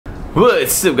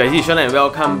What's up guys, it's Sean and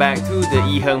welcome back to the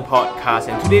iherng podcast,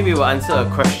 and today we will answer a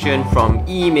question from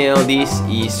email. This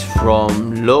is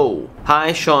from Lo.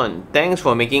 Hi Sean, thanks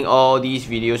for making all these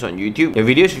videos on YouTube. The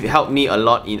videos helped me a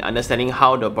lot in understanding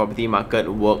how the property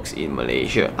market works in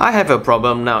Malaysia. I have a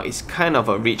problem now. It's kind of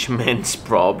a rich man's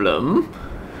problem.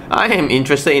 I am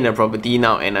interested in a property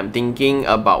now and I'm thinking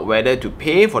about whether to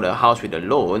pay for the house with a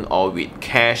loan or with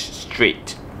cash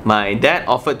straight. My dad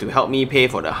offered to help me pay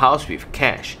for the house with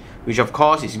cash, which of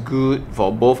course is good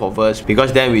for both of us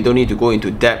because then we don't need to go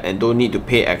into debt and don't need to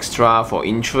pay extra for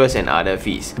interest and other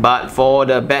fees. But for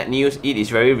the bad news, it is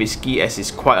very risky as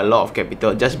it's quite a lot of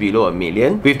capital, just below $1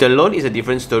 million. With the loan, it's a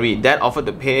different story. Dad offered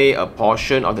to pay a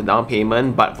portion of the down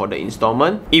payment, but for the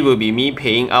installment, it will be me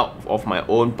paying out of my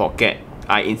own pocket.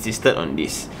 I insisted on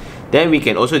this. Then we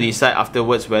can also decide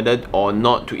afterwards whether or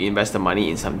not to invest the money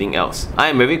in something else. I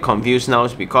am very confused now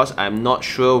because I'm not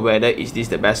sure whether is this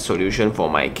the best solution for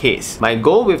my case. My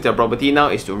goal with the property now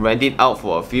is to rent it out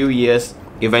for a few years,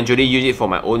 eventually use it for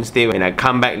my own stay when I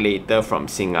come back later from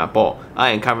Singapore. I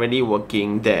am currently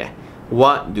working there.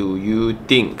 What do you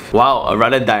think? Wow, a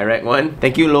rather direct one.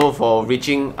 Thank you Lo for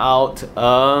reaching out.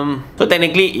 So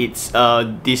technically it's a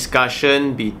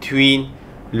discussion between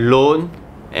loan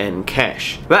and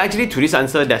cash. Well, actually to this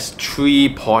answer there's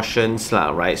three portions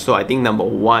lah, right? So I think number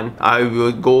one, I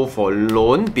will go for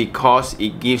loan because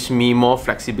it gives me more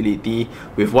flexibility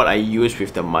with what I use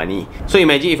with the money. So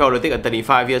imagine if I were to take a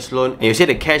 35 years loan and you say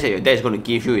the cash that your dad is going to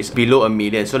give you is below $1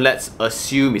 million, so let's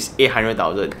assume it's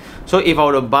 800,000. So if I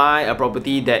were to buy a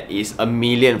property that is $1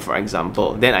 million, for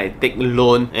example, then I take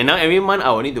loan and now every month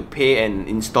I will need to pay an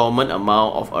installment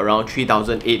amount of around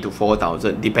 3,800 to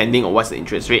 4,000 depending on what's the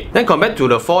interest rate. Then compared to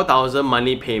the 4,000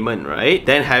 monthly payment, right?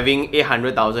 Then having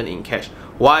 800,000 in cash.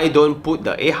 Why don't put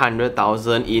the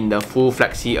 800,000 in the full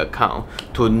flexi account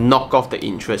to knock off the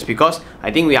interest? Because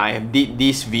I think I have did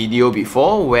this video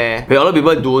before where a lot of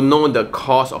people don't know the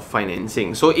cost of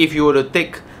financing. So if you were to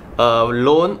take a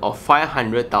loan of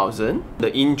 500,000,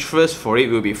 the interest for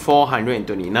it will be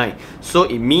 429. So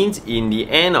it means in the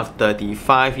end of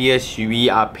 35 years, we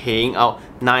are paying out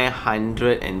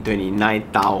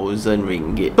 929,000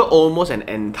 ringgit. So almost an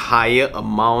entire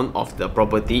amount of the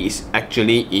property is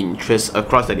actually interest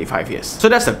across 35 years. So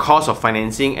that's the cost of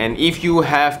financing, and if you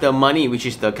have the money, which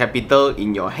is the capital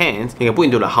in your hands, you can put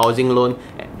into the housing loan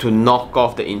to knock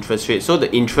off the interest rate. So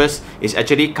the interest is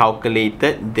actually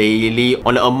calculated daily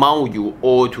on the amount you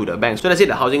owe to the bank. So let's say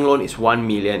the housing loan is 1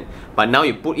 million, but now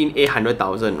you put in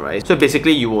 800,000, right? So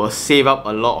basically you will save up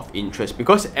a lot of interest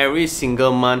because every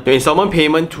single month the installment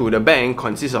payment to the bank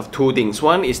consists of two things.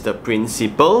 One is the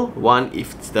principal, one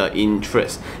is the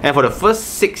interest. And for the first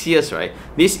 6 years, right,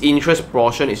 this interest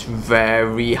portion is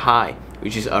very high,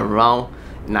 which is around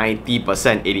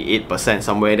 90%, 88%,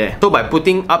 somewhere there. So by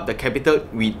putting up the capital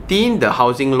within the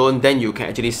housing loan, then you can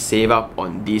actually save up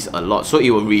on this a lot. So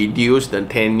it will reduce the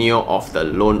tenure of the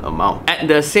loan amount. At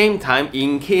the same time,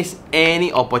 in case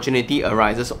any opportunity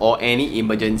arises or any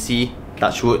emergency,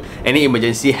 touch wood, any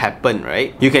emergency happen,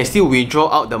 right, you can still withdraw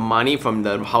out the money from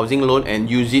the housing loan and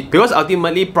use it, because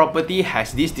ultimately property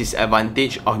has this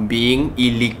disadvantage of being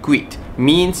illiquid.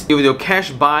 Means if you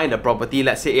cash buy the property,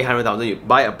 let's say 800,000, you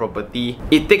buy a property,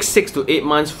 it takes 6 to 8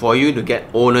 months for you to get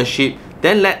ownership.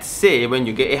 Then let's say when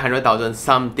you get 800,000,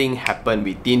 something happened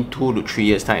within 2 to 3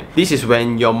 years time. This is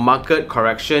when your market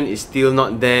correction is still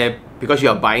not there because you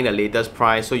are buying the latest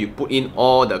price, so you put in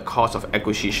all the cost of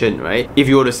acquisition, right? If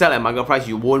you were to sell at market price,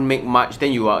 you won't make much,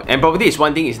 then you are... And property is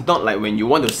one thing, it's not like when you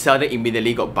want to sell, then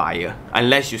immediately got buyer,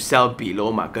 unless you sell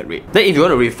below market rate. Then if you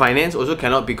want to refinance, also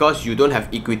cannot because you don't have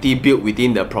equity built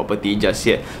within the property just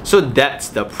yet. So that's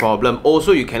the problem.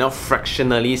 Also, you cannot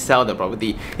fractionally sell the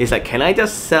property. It's like, can I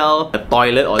just sell a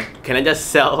toilet or can I just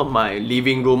sell my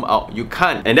living room out? You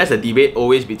can't. And that's the debate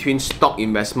always between stock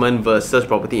investment versus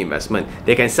property investment.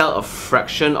 They can sell a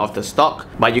fraction of the stock,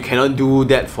 but you cannot do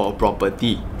that for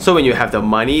property. So when you have the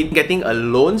money, getting a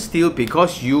loan still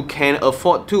because you can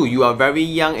afford to. You are very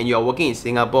young and you are working in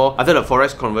Singapore. After the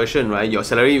forex conversion, right, your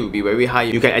salary will be very high.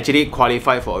 You can actually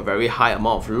qualify for a very high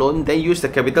amount of loan. Then use the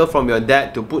capital from your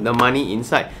dad to put the money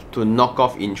inside to knock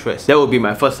off interest. That would be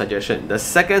my first suggestion. The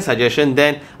second suggestion,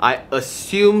 then, I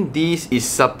assume this is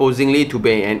supposedly to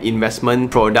be an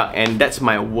investment product, and that's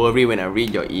my worry when I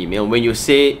read your email. When you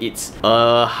say it's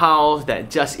a house that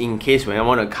just in case when I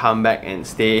want to come back and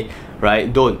stay,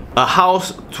 right? Don't. A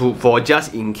house for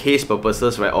just in case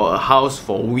purposes, right? Or a house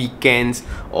for weekends,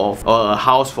 or a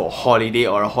house for holiday,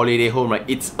 or a holiday home, right?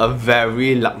 It's a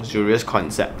very luxurious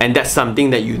concept, and that's something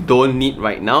that you don't need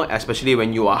right now, especially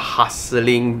when you are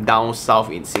hustling down south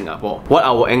in Singapore. What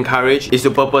I will encourage is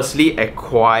to purposely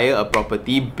acquire a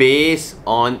property based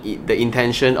on the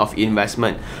intention of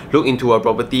investment. Look into a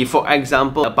property, for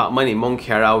example, apartment in Mont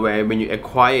Kiara, where when you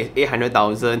acquire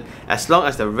 800,000, as long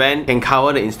as the rent can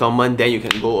cover the installment, then you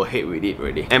can go ahead with it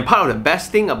already. And part of the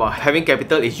best thing about having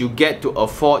capital is you get to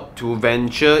afford to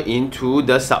venture into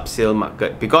the subsale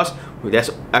market, because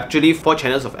there's actually 4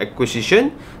 channels of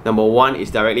acquisition. Number 1 is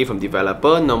directly from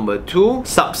developer. Number 2,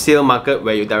 subsale market,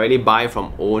 where you directly buy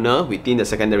from owner within the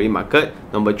secondary market.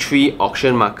 Number 3,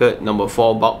 auction market. Number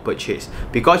 4, bulk purchase.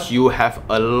 Because you have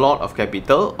a lot of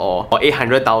capital, or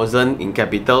 800,000 in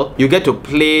capital, you get to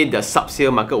play the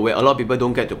subsale market where a lot of people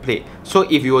don't get to play. So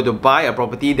if you were to buy a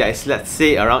property that is, let's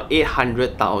say, around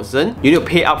 800,000, you need to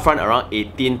pay upfront around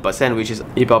 18%, which is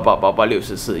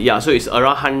 164, yeah, so it's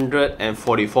around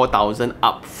 144,000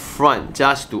 up front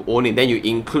just to own it. Then you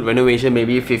include renovation,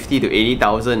 maybe 50 to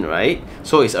 80,000, right?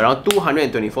 So it's around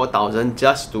 224,000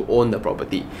 just to own the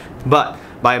property. But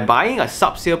by buying a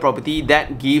subsale property,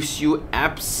 that gives you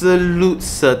absolute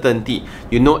certainty.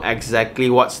 You know exactly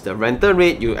what's the rental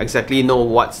rate, you exactly know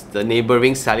what's the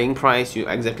neighboring selling price, you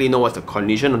exactly know what's the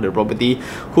condition of the property,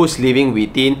 who's living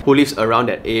within, who lives around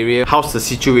that area, how's the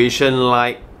situation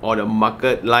like, or the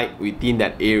market like within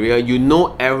that area. You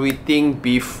know everything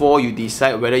before you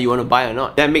decide whether you want to buy or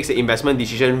not. That makes the investment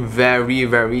decision very,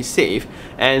 very safe,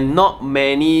 and not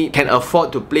many can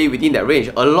afford to play within that range.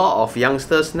 A lot of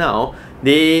youngsters now,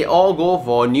 they all go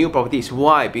for new properties.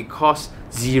 Why? Because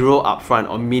zero upfront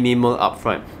or minimal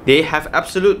upfront. They have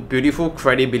absolute beautiful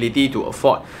credibility to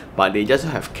afford, but they just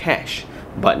have cash.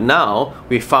 But now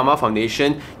with Pharma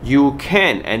Foundation, you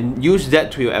can and use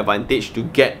that to your advantage to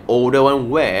get older one,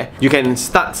 where you can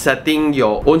start setting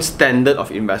your own standard of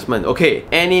investment. Okay,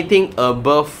 anything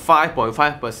above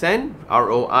 5.5%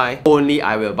 ROI, only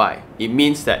I will buy. It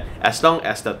means that as long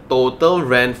as the total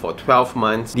rent for 12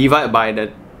 months divided by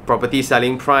the property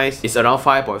selling price is around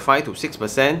 5.5 to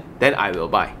 6%, then I will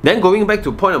buy. Then going back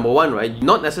to point number 1, right?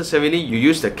 Not necessarily you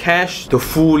use the cash to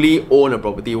fully own a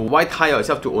property. Why tie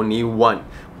yourself to only one?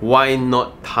 Why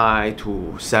not tie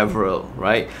to several,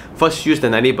 right? First, use the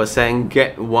 90%,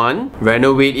 get one,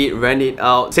 renovate it, rent it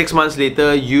out. 6 months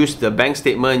later, use the bank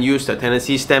statement, use the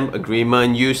tenancy stamp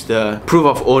agreement, use the proof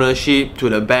of ownership to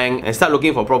the bank, and start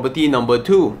looking for property number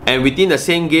 2. And within the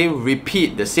same game,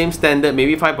 repeat the same standard.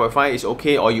 Maybe 5.5 is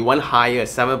okay, or you want higher,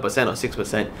 7% or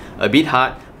 6%. A bit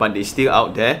hard, but it's still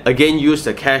out there. Again, use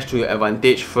the cash to your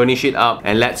advantage, furnish it up,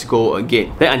 and let's go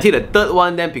again. Then until the third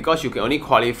one, then because you can only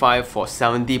qualify for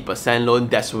 70% loan,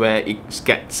 that's where it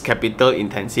gets capital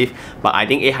intensive. But I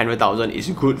think 800,000 is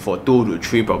good for 2 to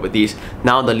 3 properties.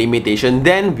 Now the limitation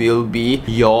then will be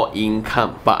your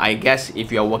income. But I guess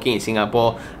if you're working in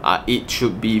Singapore, it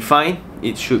should be fine.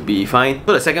 It should be fine.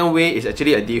 So the second way is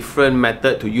actually a different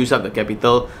method to use up the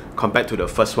capital compared to the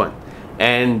first one.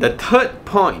 And the third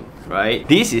point, right?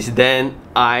 This is then,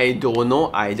 I don't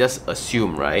know, I just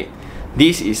assume, right?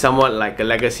 This is somewhat like a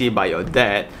legacy by your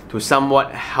dad to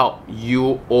somewhat help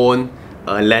you own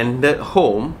a landed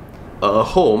home, a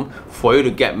home for you to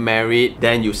get married,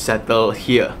 then you settle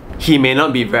here. He may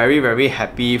not be very, very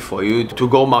happy for you to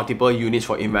go multiple units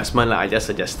for investment like I just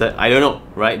suggested. I don't know,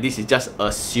 right? This is just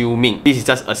assuming. This is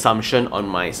just assumption on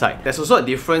my side. There's also a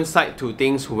different side to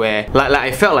things where, like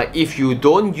I felt like if you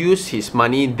don't use his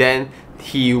money, then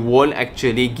he won't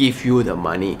actually give you the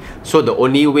money. So the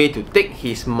only way to take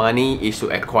his money is to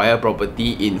acquire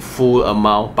property in full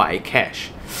amount by cash.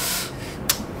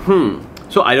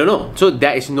 So I don't know. So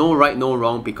there is no right, no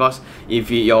wrong, because if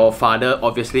your father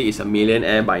obviously is a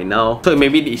millionaire by now, so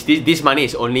maybe this money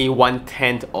is only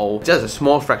 1/10 or just a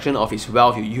small fraction of his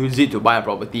wealth, you use it to buy a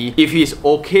property. If he's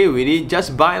okay with it,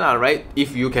 just buy lah, right?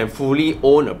 If you can fully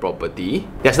own a property,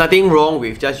 there's nothing wrong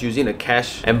with just using the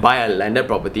cash and buy a landed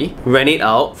property, rent it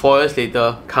out, 4 years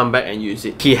later, come back and use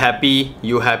it. He happy,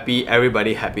 you happy,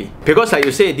 everybody happy. Because like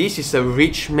you say, this is a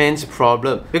rich man's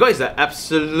problem. Because it's an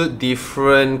absolute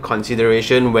different consideration.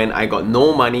 When I got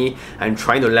no money, I'm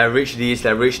trying to leverage this,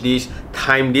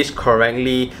 time this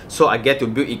correctly, so I get to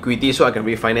build equity so I can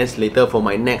refinance later for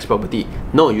my next property.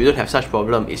 No, you don't have such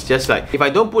problem. It's just like, if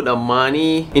I don't put the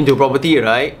money into property,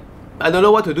 right, I don't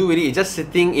know what to do with it. It's just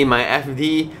sitting in my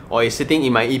FD or it's sitting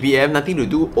in my EPF, nothing to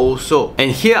do also.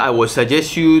 And here I would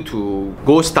suggest you to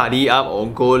go study up or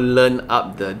go learn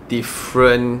up the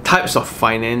different types of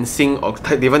financing or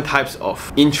different types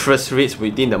of interest rates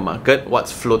within the market.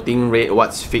 What's floating rate,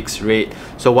 what's fixed rate,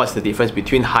 so what's the difference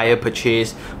between hire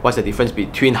purchase, what's the difference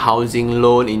between housing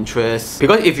loan interest.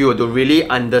 Because if you were to really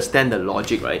understand the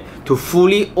logic, right, to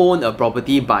fully own a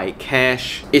property by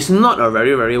cash, it's not a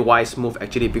very wise move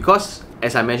actually, because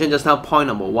as I mentioned just now, point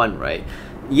number one, right,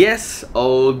 yes,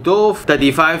 although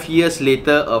 35 years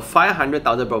later, a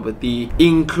 500,000 property,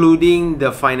 including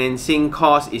the financing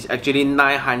cost, is actually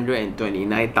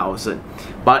 929,000.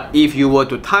 But if you were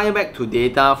to tie back to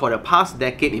data for the past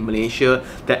decade in Malaysia,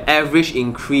 the average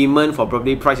increment for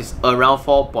property price is around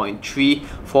 4.3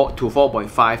 to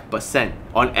 4.5%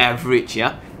 on average,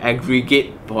 yeah?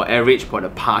 Aggregate or average for the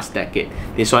past decade.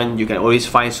 This one you can always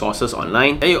find sources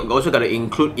online. Then you also got to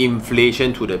include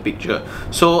inflation to the picture.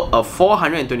 So a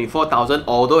 424,000,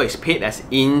 although it's paid as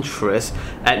interest,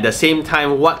 at the same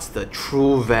time, what's the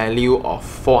true value of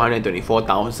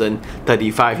 424,000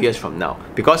 35 years from now?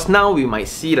 Because now we might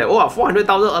see like, oh,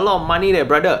 400,000, a lot of money there,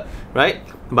 brother, right?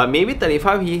 But maybe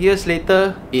 35 years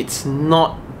later, it's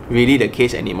not really the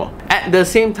case anymore. At the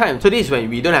same time, so this is when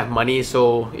we don't have money,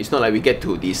 so it's not like we get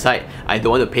to decide I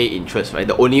don't want to pay interest, right?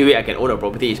 The only way I can own a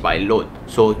property is by loan,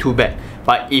 so too bad.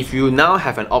 But if you now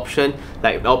have an option,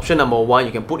 like option number one,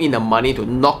 you can put in the money to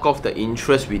knock off the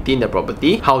interest within the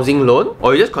property, housing loan,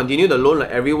 or you just continue the loan like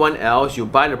everyone else, you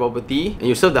buy the property and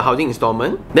you serve the housing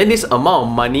installment. Then this amount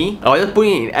of money, or just put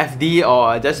it in FD, or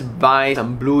I just buy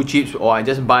some blue chips, or I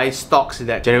just buy stocks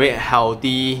that generate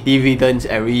healthy dividends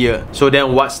every year. So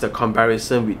then what's the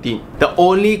comparison within? The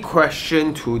only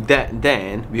question to that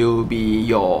then will be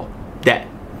your debt.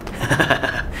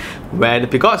 When,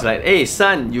 because like, hey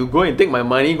son, you go and take my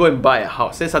money, go and buy a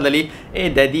house. Then suddenly, hey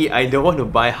daddy, I don't want to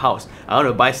buy a house, I want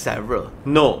to buy several.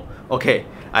 No, okay,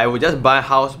 I will just buy a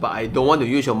house, but I don't want to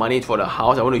use your money for the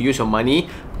house. I want to use your money,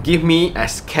 give me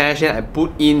as cash, and I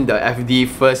put in the FD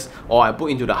first, or I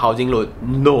put into the housing loan.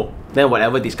 No, then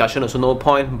whatever discussion also no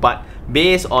point. But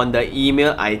based on the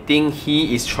email, I think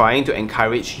he is trying to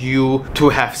encourage you to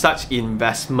have such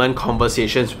investment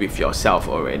conversations with yourself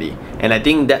already. And I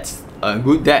think that's a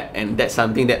good debt, and that's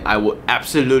something that I would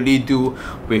absolutely do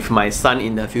with my son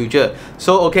in the future.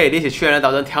 So okay, this is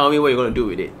 300,000, tell me what you're going to do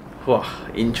with it. Wow,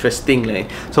 interesting, like.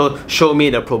 So show me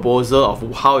the proposal of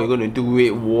how you're going to do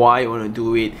it, why you want to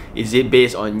do it. Is it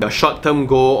based on your short-term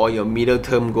goal or your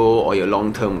middle-term goal or your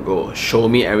long-term goal? Show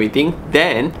me everything.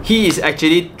 Then he is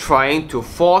actually trying to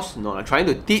trying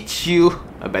to teach you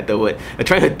a better word.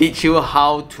 Trying to teach you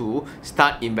how to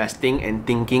start investing and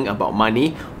thinking about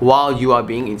money while you are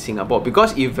being in Singapore,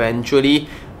 because eventually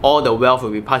all the wealth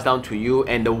will be passed down to you.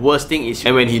 And the worst thing is,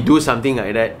 and when he do something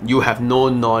like that, you have no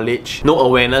knowledge, no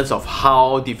awareness of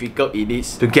how difficult it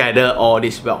is to gather all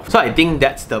this wealth. So I think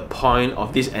that's the point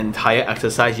of this entire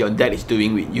exercise your dad is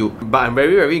doing with you. But I'm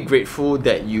very grateful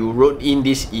that you wrote in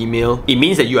this email. It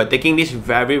means that you are taking this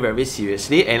very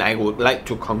seriously, and I would like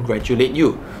to congratulate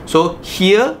you. So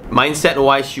here, mindset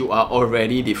wise, you are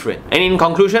already different. And in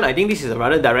conclusion, I think this is a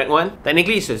rather direct one.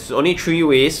 Technically, it's only three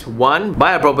ways. One,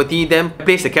 buy a property, then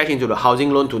place the cash into the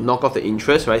housing loan to knock off the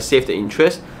interest, right? Save the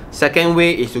interest. Second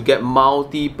way is to get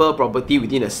multiple property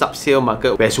within the subsale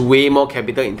market, where it's way more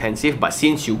capital intensive, but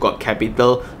since you got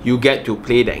capital, you get to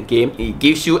play that game. It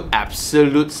gives you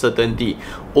absolute certainty.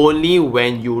 Only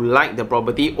when you like the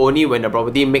property, only when the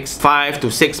property makes 5 to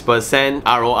 6%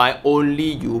 ROI,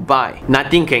 only you buy.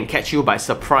 Nothing can catch you by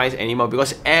surprise anymore,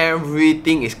 because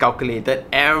everything is calculated,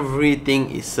 everything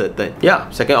is certain. Yeah,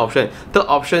 second option. Third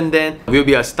option then will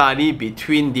be a study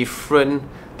between different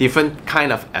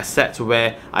kind of assets,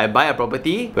 where I buy a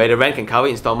property where the rent can cover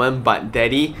installment, but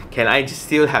daddy, can I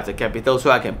still have the capital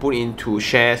so I can put into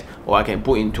shares, or I can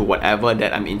put into whatever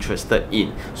that I'm interested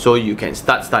in. So you can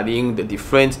start studying the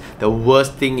difference. The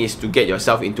worst thing is to get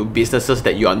yourself into businesses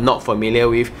that you are not familiar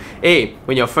with. Hey,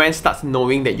 when your friend starts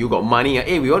knowing that you got money,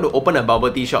 hey, we want to open a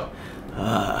bubble tea shop.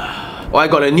 Or I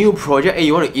got a new project, hey,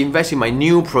 you want to invest in my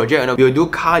new project, and we'll do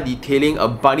car detailing, a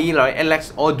buddy like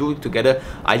Alex, all do it together.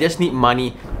 I just need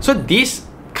money. So these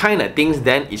kind of things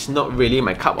then is not really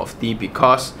my cup of tea,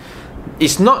 because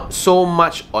it's not so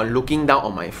much on looking down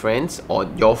on my friends or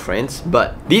your friends,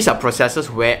 but these are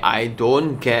processes where I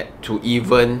don't get to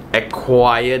even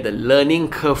acquire the learning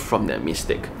curve from that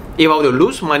mistake. If I were to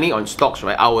lose money on stocks,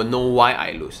 right, I will know why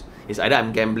I lose. It's either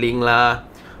I'm gambling lah,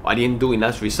 I didn't do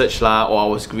enough research lah, or I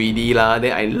was greedy lah.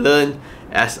 Then I learn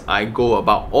as I go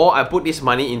about, or I put this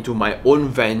money into my own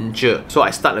venture. So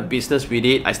I start a business with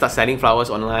it. I start selling flowers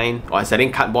online, or I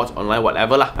selling cardboards online,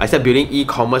 whatever lah. I start building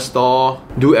e-commerce store,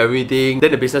 do everything.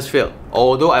 Then the business failed.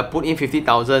 Although I put in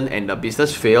 50,000 and the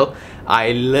business failed,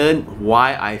 I learned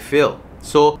why I failed.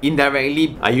 So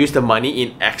indirectly, I use the money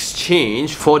in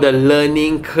exchange for the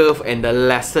learning curve and the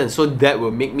lesson. So that will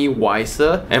make me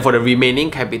wiser. And for the remaining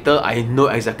capital, I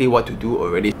know exactly what to do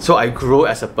already. So I grow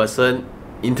as a person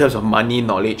in terms of money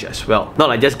knowledge as well. Not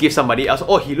like just give somebody else,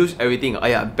 oh, he lose everything. Oh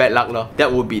yeah, bad luck lor.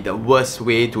 That would be the worst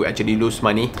way to actually lose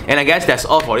money. And I guess that's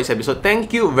all for this episode.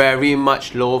 Thank you very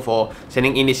much, Lo, for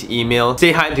sending in this email.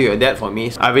 Say hi to your dad for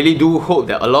me. I really do hope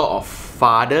that a lot of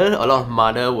a lot of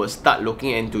mother will start looking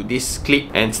into this clip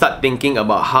and start thinking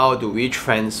about how do we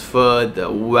transfer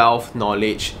the wealth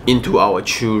knowledge into our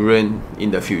children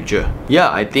in the future. Yeah,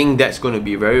 I think that's going to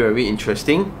be very, very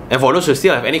interesting. And for those who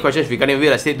still have any questions regarding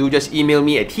real estate, do just email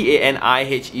me at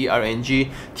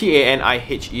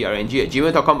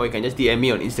taniherng@gmail.com, or you can just DM me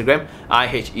on Instagram,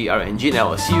 iherng, and I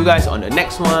will see you guys on the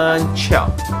next one.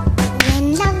 Ciao.